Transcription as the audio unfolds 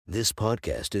This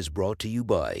podcast is brought to you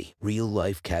by Real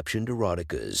Life Captioned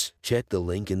Eroticas. Check the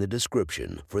link in the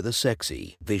description for the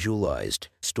sexy, visualized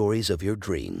stories of your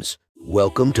dreams.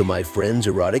 Welcome to my Friends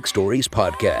Erotic Stories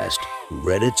podcast,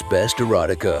 Reddit's Best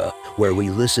Erotica, where we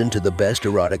listen to the best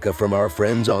erotica from our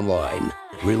friends online.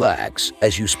 Relax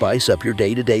as you spice up your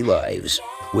day-to-day lives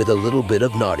with a little bit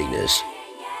of naughtiness.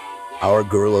 Our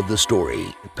girl of the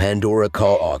story, Pandora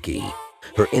Kawaki.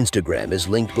 Her Instagram is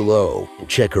linked below.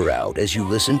 Check her out as you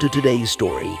listen to today's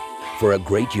story for a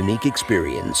great unique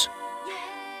experience.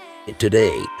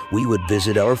 Today, we would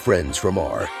visit our friends from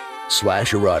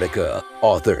r/erotica.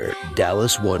 Author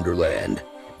Dallas Wonderland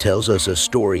tells us a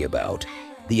story about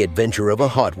the adventure of a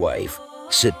hot wife.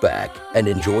 Sit back and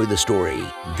enjoy the story.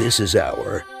 This is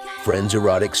our Friends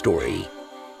Erotic Story.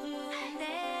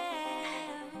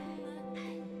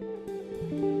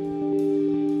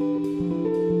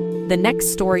 The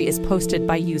next story is posted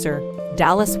by user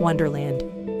Dallas Wonderland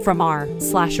from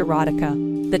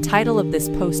r/erotica. The title of this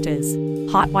post is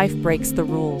Hot Wife Breaks the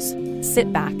Rules.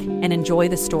 Sit back and enjoy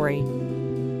the story.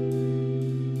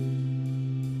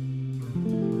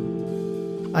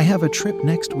 I have a trip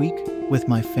next week with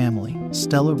my family,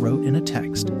 Stella wrote in a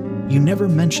text. You never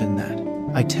mentioned that.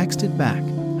 I texted back.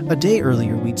 A day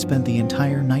earlier we'd spent the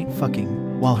entire night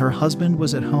fucking while her husband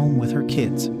was at home with her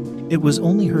kids. It was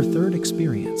only her third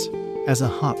experience as a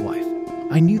hot wife.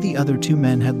 I knew the other two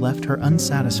men had left her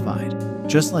unsatisfied,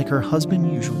 just like her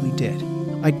husband usually did.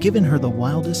 I'd given her the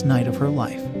wildest night of her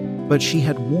life, but she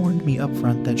had warned me up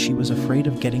front that she was afraid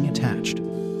of getting attached.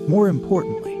 More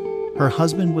importantly, her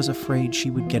husband was afraid she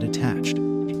would get attached.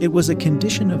 It was a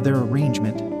condition of their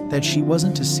arrangement that she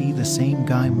wasn't to see the same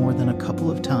guy more than a couple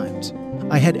of times.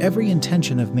 I had every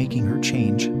intention of making her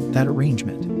change that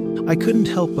arrangement. I couldn't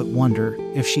help but wonder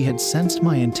if she had sensed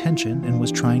my intention and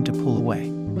was trying to pull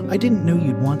away. I didn't know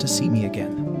you'd want to see me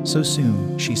again so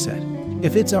soon, she said.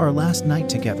 If it's our last night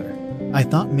together, I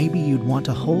thought maybe you'd want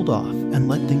to hold off and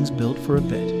let things build for a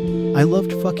bit. I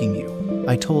loved fucking you,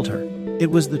 I told her. It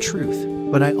was the truth,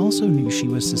 but I also knew she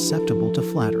was susceptible to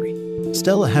flattery.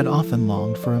 Stella had often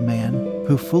longed for a man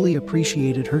who fully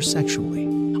appreciated her sexually.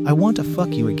 I want to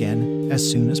fuck you again as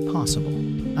soon as possible.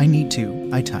 I need to,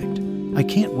 I typed. I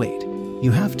can't wait.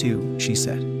 You have to, she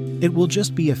said. It will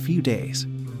just be a few days,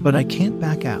 but I can't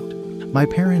back out. My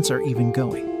parents are even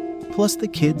going, plus the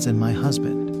kids and my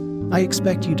husband. I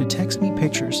expect you to text me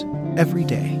pictures every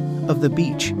day of the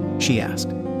beach, she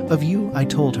asked. Of you, I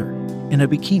told her. In a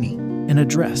bikini, in a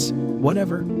dress,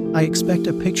 whatever. I expect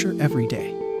a picture every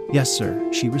day. Yes,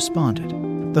 sir, she responded.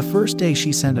 The first day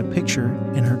she sent a picture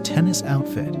in her tennis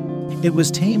outfit. It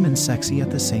was tame and sexy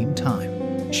at the same time.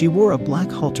 She wore a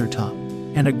black halter top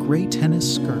and a gray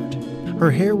tennis skirt.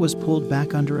 Her hair was pulled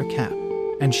back under a cap,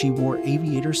 and she wore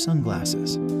aviator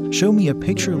sunglasses. Show me a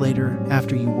picture later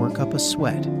after you work up a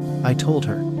sweat, I told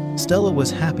her. Stella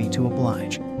was happy to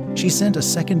oblige. She sent a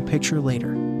second picture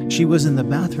later. She was in the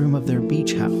bathroom of their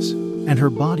beach house, and her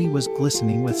body was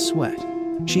glistening with sweat.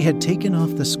 She had taken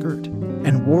off the skirt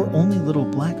and wore only little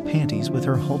black panties with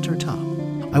her halter top.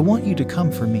 I want you to come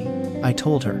for me, I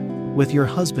told her, with your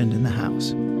husband in the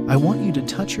house. I want you to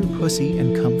touch your pussy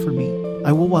and come for me.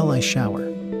 I will while I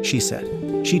shower, she said.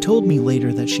 She told me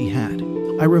later that she had.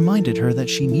 I reminded her that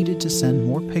she needed to send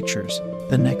more pictures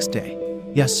the next day.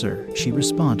 Yes, sir, she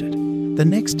responded. The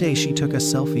next day she took a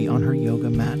selfie on her yoga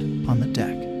mat on the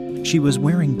deck. She was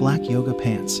wearing black yoga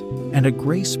pants and a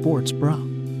gray sports bra.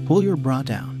 Pull your bra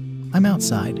down. I'm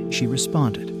outside, she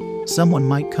responded. Someone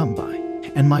might come by,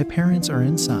 and my parents are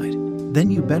inside. Then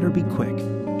you better be quick.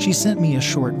 She sent me a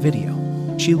short video.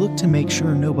 She looked to make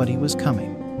sure nobody was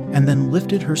coming, and then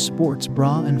lifted her sports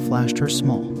bra and flashed her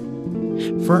small,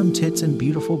 firm tits and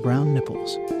beautiful brown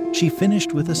nipples. She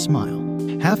finished with a smile.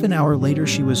 Half an hour later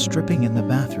she was stripping in the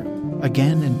bathroom,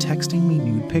 again and texting me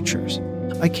nude pictures.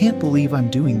 I can't believe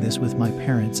I'm doing this with my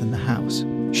parents in the house,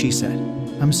 she said.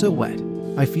 I'm so wet.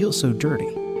 I feel so dirty.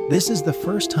 This is the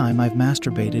first time I've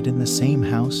masturbated in the same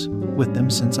house with them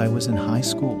since I was in high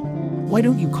school. Why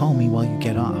don't you call me while you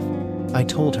get off? I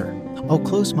told her. I'll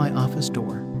close my office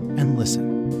door and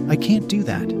listen. I can't do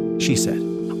that, she said.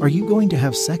 Are you going to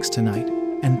have sex tonight?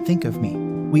 And think of me.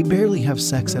 We barely have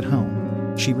sex at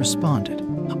home, she responded.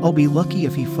 I'll be lucky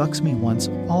if he fucks me once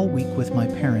all week with my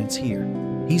parents here.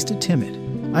 He's too timid.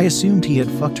 I assumed he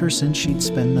had fucked her since she'd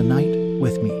spend the night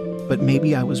with me, but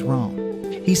maybe I was wrong.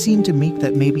 He seemed to meek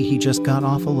that maybe he just got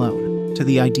off alone to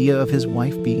the idea of his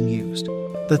wife being used.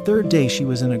 The third day she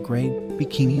was in a gray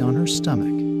bikini on her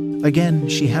stomach. Again,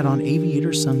 she had on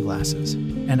aviator sunglasses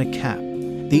and a cap.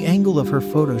 The angle of her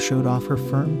photo showed off her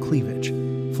firm cleavage.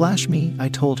 Flash me, I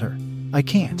told her. I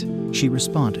can't, she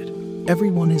responded.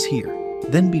 Everyone is here.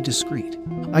 then be discreet.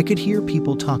 I could hear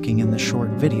people talking in the short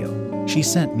video she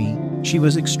sent me. She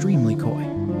was extremely coy.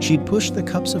 She'd pushed the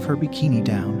cups of her bikini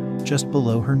down just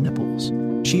below her nipples.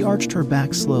 She arched her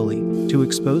back slowly to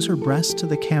expose her breasts to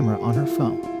the camera on her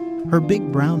phone. Her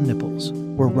big brown nipples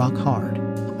were rock hard.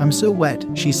 "I'm so wet,"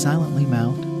 she silently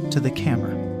mouthed to the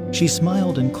camera. She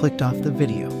smiled and clicked off the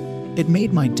video. It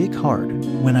made my dick hard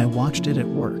when I watched it at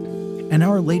work. An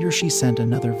hour later, she sent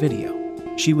another video.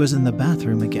 She was in the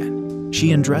bathroom again.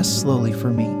 She undressed slowly for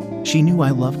me. She knew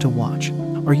I loved to watch.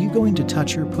 "Are you going to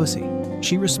touch your pussy?"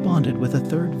 She responded with a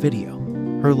third video.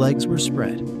 Her legs were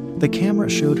spread. The camera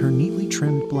showed her neatly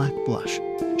trimmed black blush.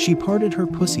 She parted her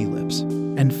pussy lips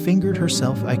and fingered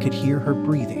herself. I could hear her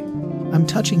breathing. "I'm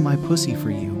touching my pussy for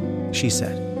you," she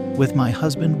said, "with my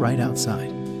husband right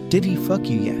outside." "Did he fuck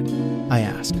you yet?" I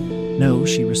asked. "No,"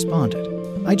 she responded.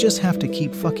 "I just have to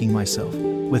keep fucking myself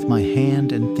with my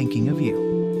hand and thinking of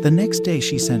you." The next day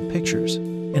she sent pictures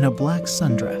in a black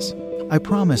sundress. "I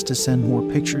promised to send more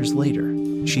pictures later,"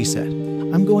 she said.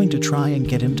 "I'm going to try and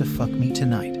get him to fuck me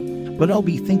tonight, but I'll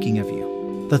be thinking of you."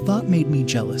 The thought made me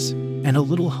jealous and a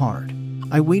little hard.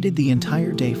 I waited the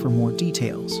entire day for more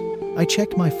details. I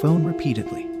checked my phone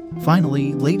repeatedly.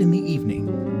 Finally, late in the evening,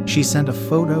 she sent a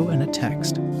photo and a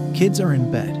text. "Kids are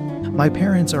in bed. My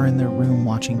parents are in their room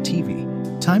watching TV.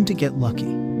 Time to get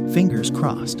lucky. Fingers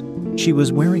crossed." She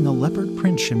was wearing a leopard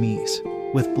print chemise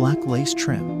with black lace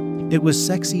trim. It was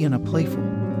sexy in a playful,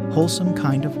 wholesome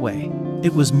kind of way.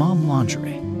 It was mom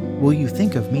lingerie. "Will you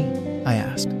think of me?" I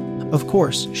asked. "Of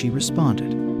course," she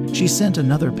responded. She sent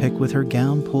another pic with her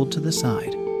gown pulled to the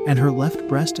side and her left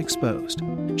breast exposed.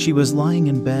 She was lying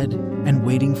in bed and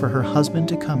waiting for her husband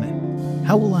to come in.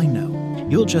 "How will I know?"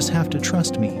 "You'll just have to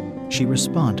trust me," she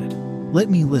responded. "Let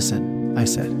me listen," I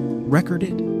said. "Record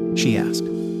it?" she asked.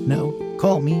 "No,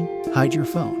 call me, hide your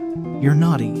phone." "You're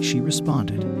naughty," she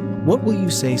responded. "What will you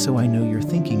say so I know you're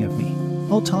thinking of me?"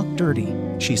 "I'll talk dirty,"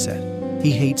 she said.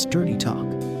 "He hates dirty talk."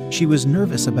 She was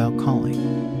nervous about calling,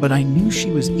 but I knew she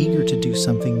was eager to do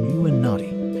something new and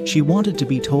naughty. She wanted to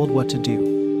be told what to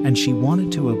do, and she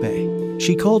wanted to obey.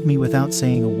 She called me without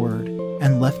saying a word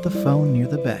and left the phone near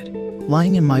the bed.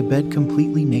 Lying in my bed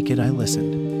completely naked, I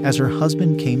listened as her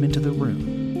husband came into the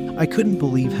room. I couldn't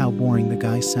believe how boring the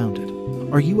guy sounded.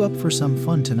 "Are you up for some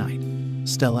fun tonight?"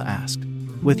 Stella asked.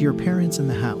 "With your parents in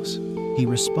the house," he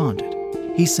responded.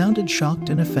 He sounded shocked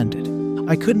and offended.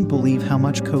 I couldn't believe how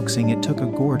much coaxing it took a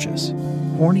gorgeous,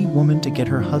 horny woman to get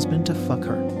her husband to fuck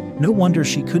her. No wonder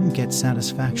she couldn't get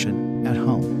satisfaction at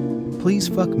home. "Please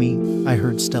fuck me," I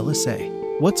heard Stella say.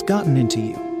 "What's gotten into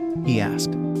you?" he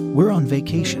asked. "We're on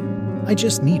vacation. I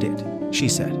just need it," she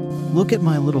said. "Look at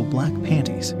my little black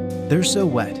panties. They're so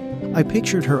wet." I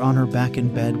pictured her on her back in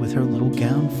bed with her little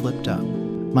gown flipped up.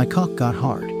 My cock got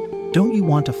hard. "Don't you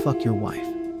want to fuck your wife?"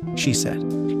 she said.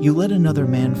 "You let another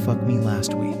man fuck me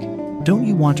last week. Don't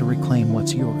you want to reclaim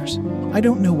what's yours?" "I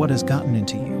don't know what has gotten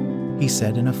into you," he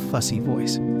said in a fussy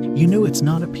voice. "You know it's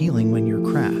not appealing when you're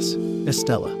crass,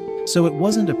 Estella. So it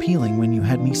wasn't appealing when you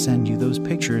had me send you those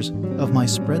pictures of my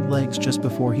spread legs just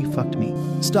before he fucked me."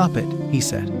 "Stop it," he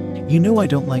said. "You know I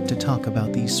don't like to talk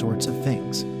about these sorts of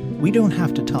things." "We don't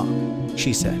have to talk,"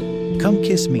 she said. "Come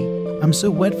kiss me. I'm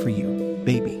so wet for you,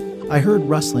 baby." I heard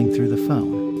rustling through the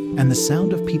phone and the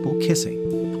sound of people kissing.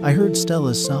 I heard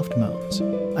Stella's soft moans.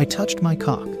 I touched my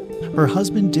cock. Her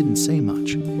husband didn't say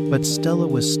much, but Stella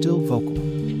was still vocal.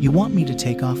 "You want me to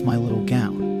take off my little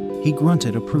gown?" He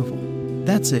grunted approval.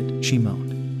 "That's it," she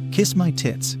moaned. "Kiss my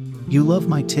tits. You love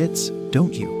my tits,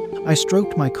 don't you?" I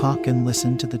stroked my cock and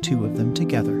listened to the two of them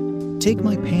together. "Take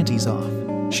my panties off,"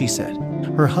 she said.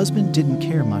 Her husband didn't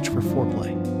care much for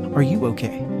foreplay. "Are you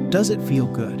okay? Does it feel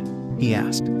good?" he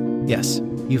asked. "Yes,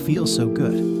 you feel so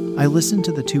good." I listened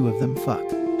to the two of them fuck.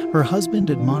 Her husband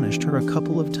admonished her a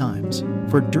couple of times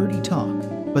for dirty talk,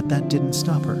 but that didn't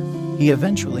stop her. He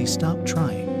eventually stopped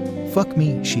trying. "Fuck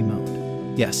me," she moaned.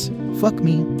 "Yes, fuck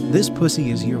me. This pussy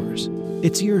is yours.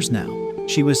 It's yours now."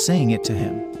 She was saying it to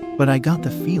him, but I got the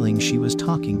feeling she was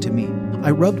talking to me.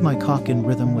 I rubbed my cock in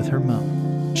rhythm with her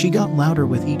moan. She got louder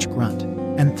with each grunt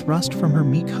and thrust from her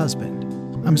meek husband.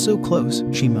 "I'm so close,"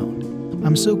 she moaned.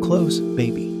 "I'm so close,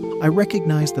 baby." I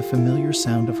recognized the familiar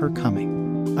sound of her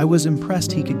coming. I was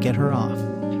impressed he could get her off.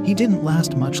 He didn't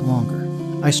last much longer.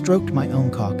 I stroked my own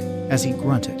cock as he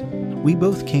grunted. We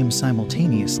both came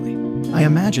simultaneously. I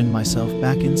imagined myself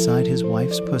back inside his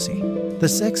wife's pussy. The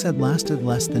sex had lasted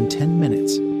less than 10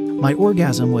 minutes. My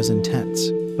orgasm was intense,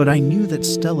 but I knew that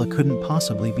Stella couldn't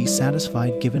possibly be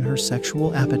satisfied given her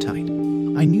sexual appetite.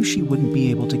 I knew she wouldn't be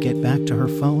able to get back to her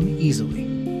phone easily,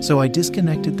 so I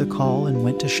disconnected the call and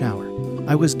went to shower.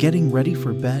 I was getting ready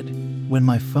for bed when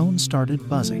my phone started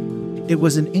buzzing. It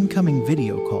was an incoming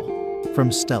video call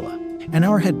from Stella. An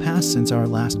hour had passed since our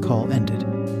last call ended.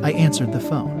 I answered the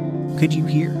phone. "Could you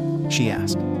hear?" she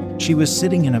asked. She was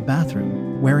sitting in a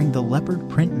bathroom, wearing the leopard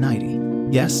print nightie.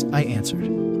 "Yes," I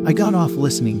answered. "I got off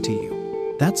listening to you."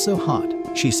 "That's so hot,"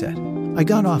 she said. "I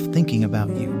got off thinking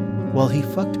about you while he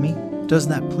fucked me. Does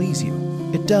that please you?"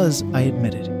 "It does," I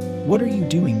admitted. "What are you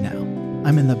doing now?"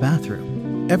 "I'm in the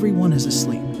bathroom. Everyone is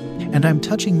asleep, and I'm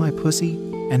touching my pussy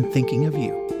and thinking of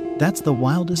you. That's the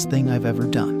wildest thing I've ever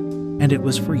done. And it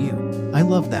was for you." "I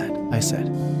love that," I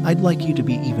said. "I'd like you to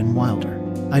be even wilder.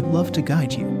 I'd love to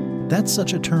guide you." "That's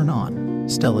such a turn on,"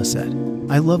 Stella said.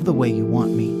 "I love the way you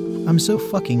want me. I'm so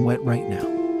fucking wet right now.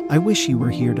 I wish you were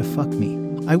here to fuck me.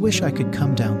 I wish I could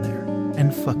come down there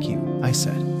and fuck you," I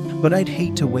said. "But I'd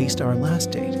hate to waste our last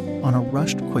date on a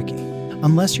rushed quickie.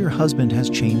 Unless your husband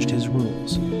has changed his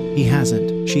rules." "He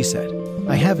hasn't," she said.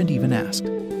 "I haven't even asked."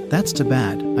 "That's too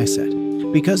bad," I said.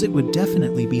 "Because it would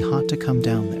definitely be hot to come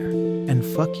down there and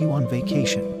fuck you on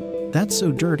vacation." "That's so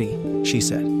dirty," she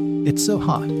said. "It's so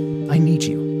hot. I need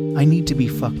you. I need to be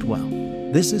fucked well.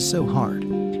 This is so hard.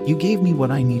 You gave me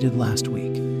what I needed last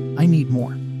week. I need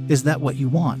more." "Is that what you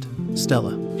want,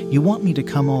 Stella? You want me to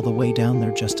come all the way down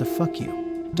there just to fuck you?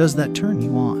 Does that turn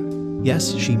you on?"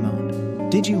 "Yes," she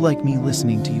moaned. "Did you like me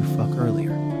listening to you fuck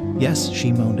earlier?" "Yes,"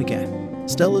 she moaned again.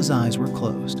 Stella's eyes were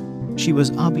closed. She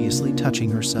was obviously touching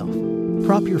herself.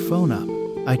 "Prop your phone up,"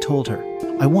 I told her.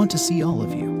 "I want to see all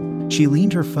of you." She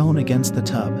leaned her phone against the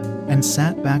tub and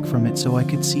sat back from it so I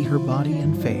could see her body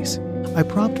and face. I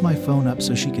propped my phone up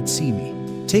so she could see me.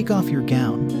 "Take off your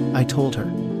gown," I told her.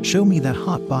 "Show me that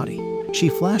hot body." She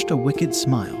flashed a wicked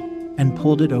smile and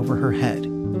pulled it over her head.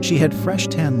 She had fresh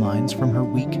tan lines from her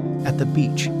week at the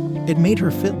beach. It made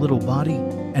her fit little body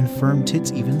and firm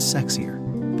tits even sexier.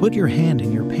 "Put your hand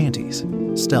in your panties,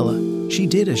 Stella." She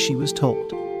did as she was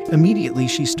told. Immediately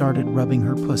she started rubbing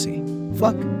her pussy.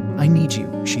 "Fuck, I need you,"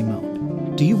 she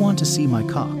moaned. "Do you want to see my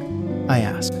cock?" I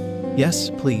asked.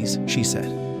 "Yes, please," she said.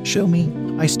 "Show me."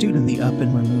 I stood in the up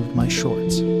and removed my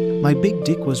shorts. My big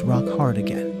dick was rock hard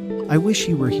again. "I wish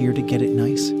you were here to get it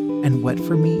nice and wet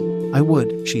for me." "I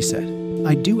would," she said.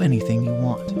 "I'd do anything you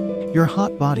want. Your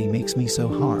hot body makes me so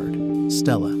hard,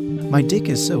 Stella. My dick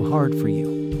is so hard for you."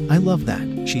 "I love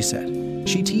that," she said.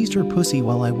 She teased her pussy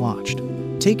while I watched.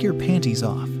 "Take your panties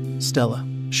off, Stella.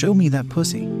 Show me that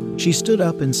pussy." She stood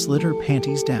up and slid her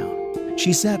panties down.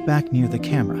 She sat back near the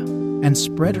camera and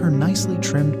spread her nicely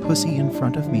trimmed pussy in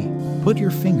front of me. "Put your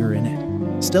finger in it."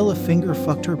 Stella finger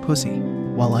fucked her pussy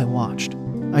while I watched.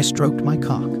 I stroked my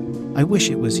cock. "I wish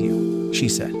it was you," she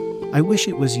said. "I wish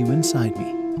it was you inside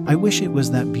me. I wish it was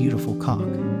that beautiful cock.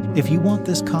 If you want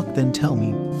this cock, then tell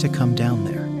me to come down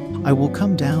there. I will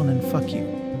come down and fuck you,"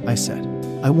 I said.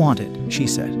 "I want it," she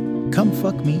said. "Come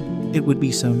fuck me. It would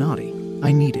be so naughty.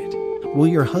 I need it." "Will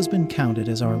your husband count it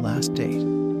as our last date?"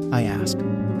 I asked.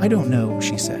 "I don't know,"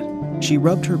 she said. She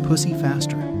rubbed her pussy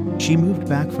faster. She moved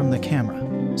back from the camera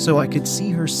so I could see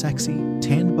her sexy,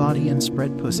 tanned body and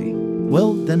spread pussy.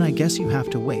 "Well, then I guess you have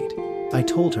to wait," I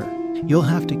told her. "You'll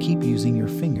have to keep using your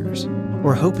fingers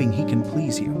or hoping he can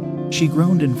please you." She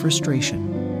groaned in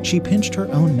frustration. She pinched her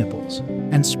own nipples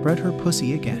and spread her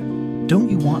pussy again. "Don't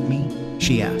you want me?"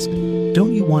 she asked.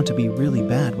 "Don't you want to be really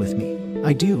bad with me?"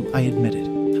 "I do," I admitted,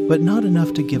 "but not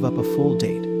enough to give up a full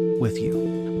date with you."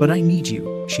 "But I need you,"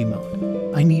 she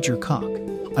moaned. "I need your cock.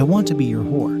 I want to be your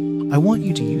whore. I want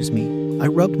you to use me." I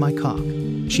rubbed my cock.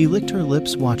 She licked her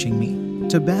lips watching me.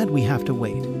 "Too bad we have to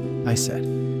wait," I said.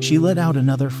 She let out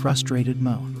another frustrated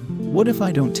moan. "What if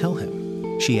I don't tell him?"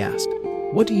 she asked.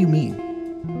 "What do you mean?"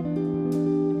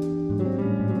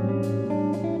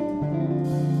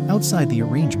 "Outside the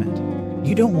arrangement.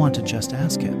 You don't want to just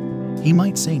ask him. He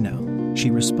might say no,"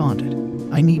 she responded.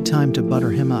 "I need time to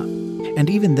butter him up. And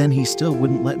even then he still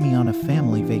wouldn't let me on a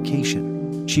family vacation."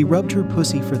 She rubbed her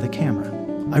pussy for the camera.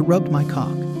 I rubbed my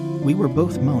cock. We were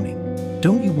both moaning.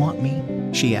 "Don't you want me?"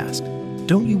 she asked.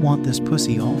 "Don't you want this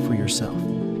pussy all for yourself?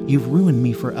 You've ruined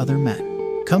me for other men.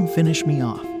 Come finish me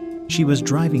off." She was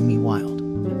driving me wild.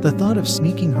 The thought of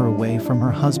sneaking her away from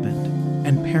her husband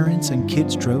and parents and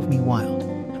kids drove me wild.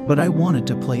 But I wanted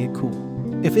to play it cool.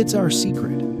 "If it's our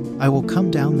secret, I will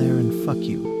come down there and fuck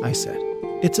you," I said.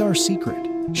 "It's our secret,"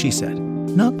 she said.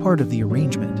 "Not part of the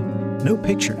arrangement. No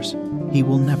pictures. He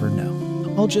will never know.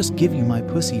 I'll just give you my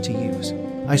pussy to use."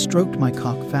 I stroked my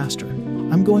cock faster.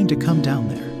 "I'm going to come down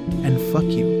there and fuck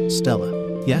you, Stella."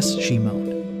 "Yes," she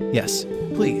moaned. "Yes,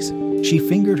 please." She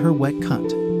fingered her wet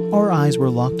cunt. Our eyes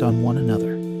were locked on one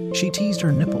another. She teased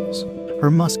her nipples. Her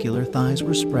muscular thighs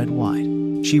were spread wide.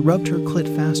 She rubbed her clit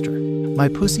faster. "My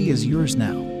pussy is yours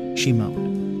now," she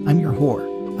moaned. "I'm your whore.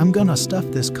 I'm gonna stuff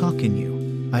this cock in you,"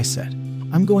 I said.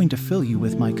 I'm going to fill you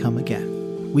with my cum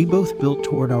again. We both built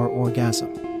toward our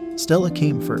orgasm. Stella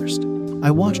came first.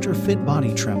 I watched her fit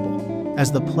body tremble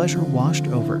as the pleasure washed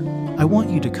over. I want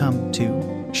you to come,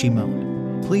 too, she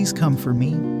moaned. Please come for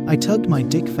me. I tugged my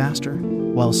dick faster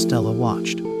while Stella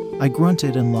watched. I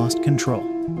grunted and lost control.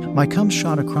 My cum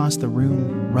shot across the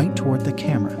room, right toward the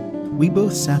camera. We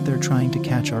both sat there trying to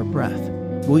catch our breath.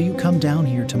 Will you come down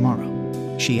here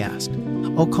tomorrow? She asked.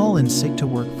 I'll call in sick to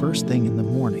work first thing in the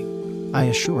morning, I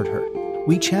assured her.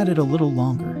 We chatted a little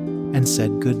longer and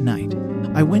said good night.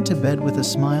 I went to bed with a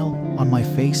smile on my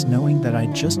face, knowing that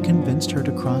I'd just convinced her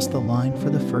to cross the line for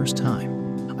the first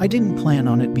time. I didn't plan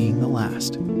on it being the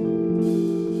last.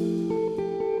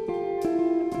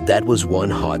 That was one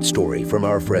hot story from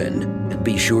our friend.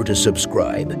 Be sure to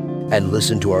subscribe and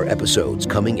listen to our episodes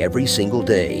coming every single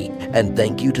day. And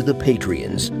thank you to the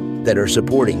Patreons that are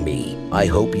supporting me. I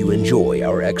hope you enjoy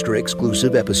our extra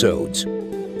exclusive episodes.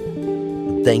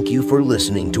 Thank you for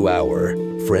listening to our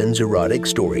Friends Erotic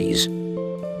Stories.